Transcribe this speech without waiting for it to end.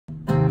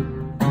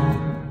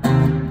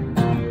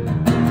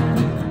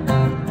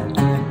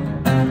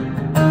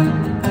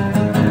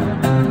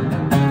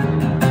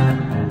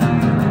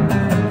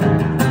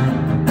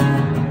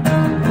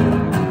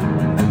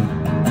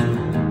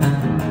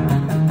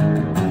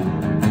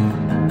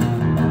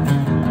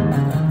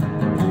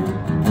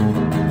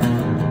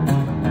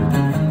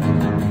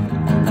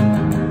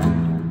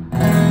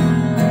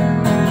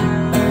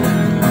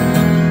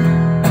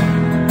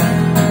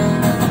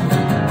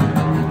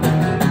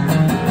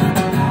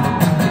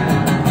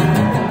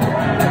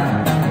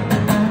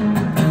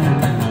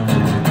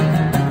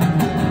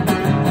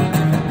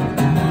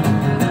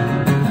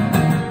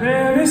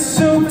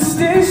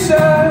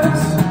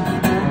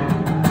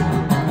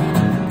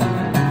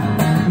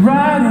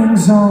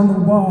on the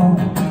wall.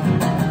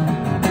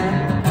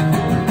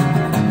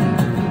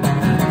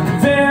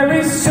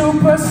 Very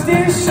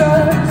superstitious,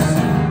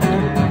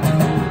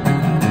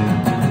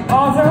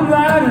 all them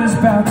ladders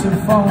about to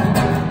fall.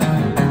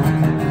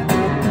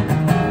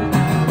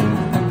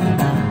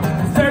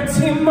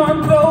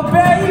 13-month-old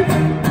baby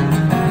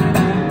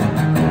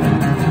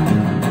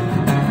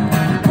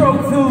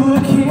broke the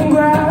looking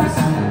glass.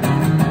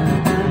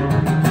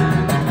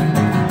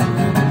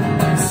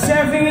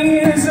 7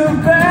 years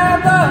of bad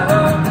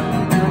luck,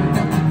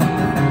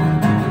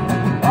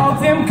 all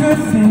them good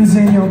things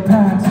in your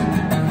past.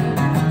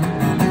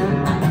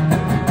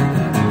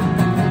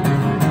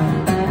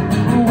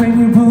 When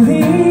you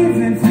believe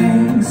in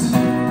things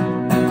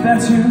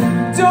that you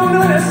don't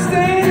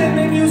understand and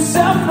then you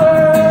suffer,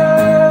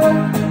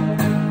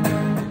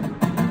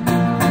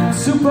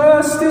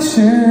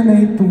 superstition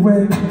ain't the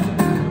way.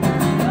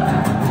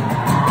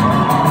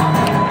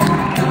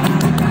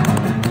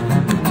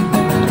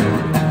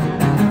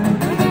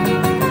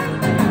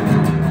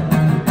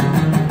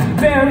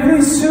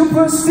 Very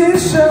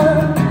superstition,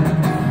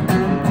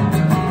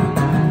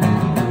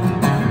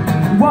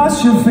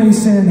 wash your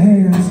face and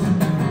hands.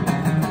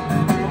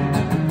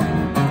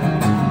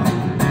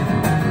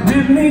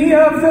 Rid me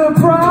of the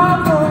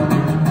problem,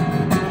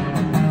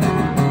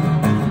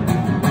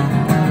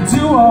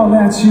 do all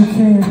that you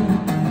can.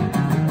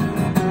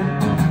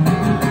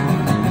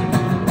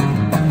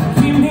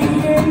 Keep me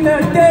in the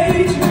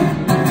danger,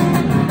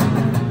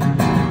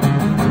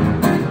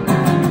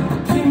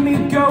 keep me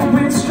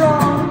going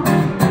strong.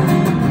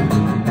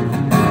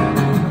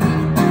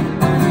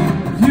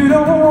 You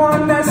don't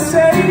want to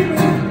save me,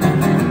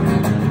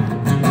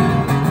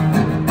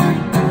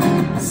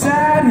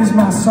 sad is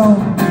my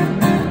song.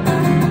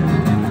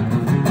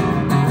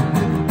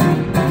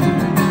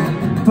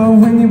 But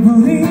when you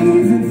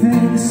believe in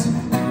things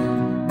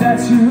that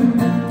you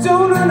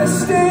don't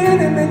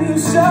understand and then you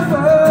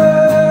suffer,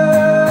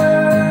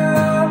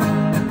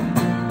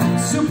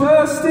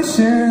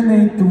 superstition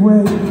ain't the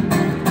way.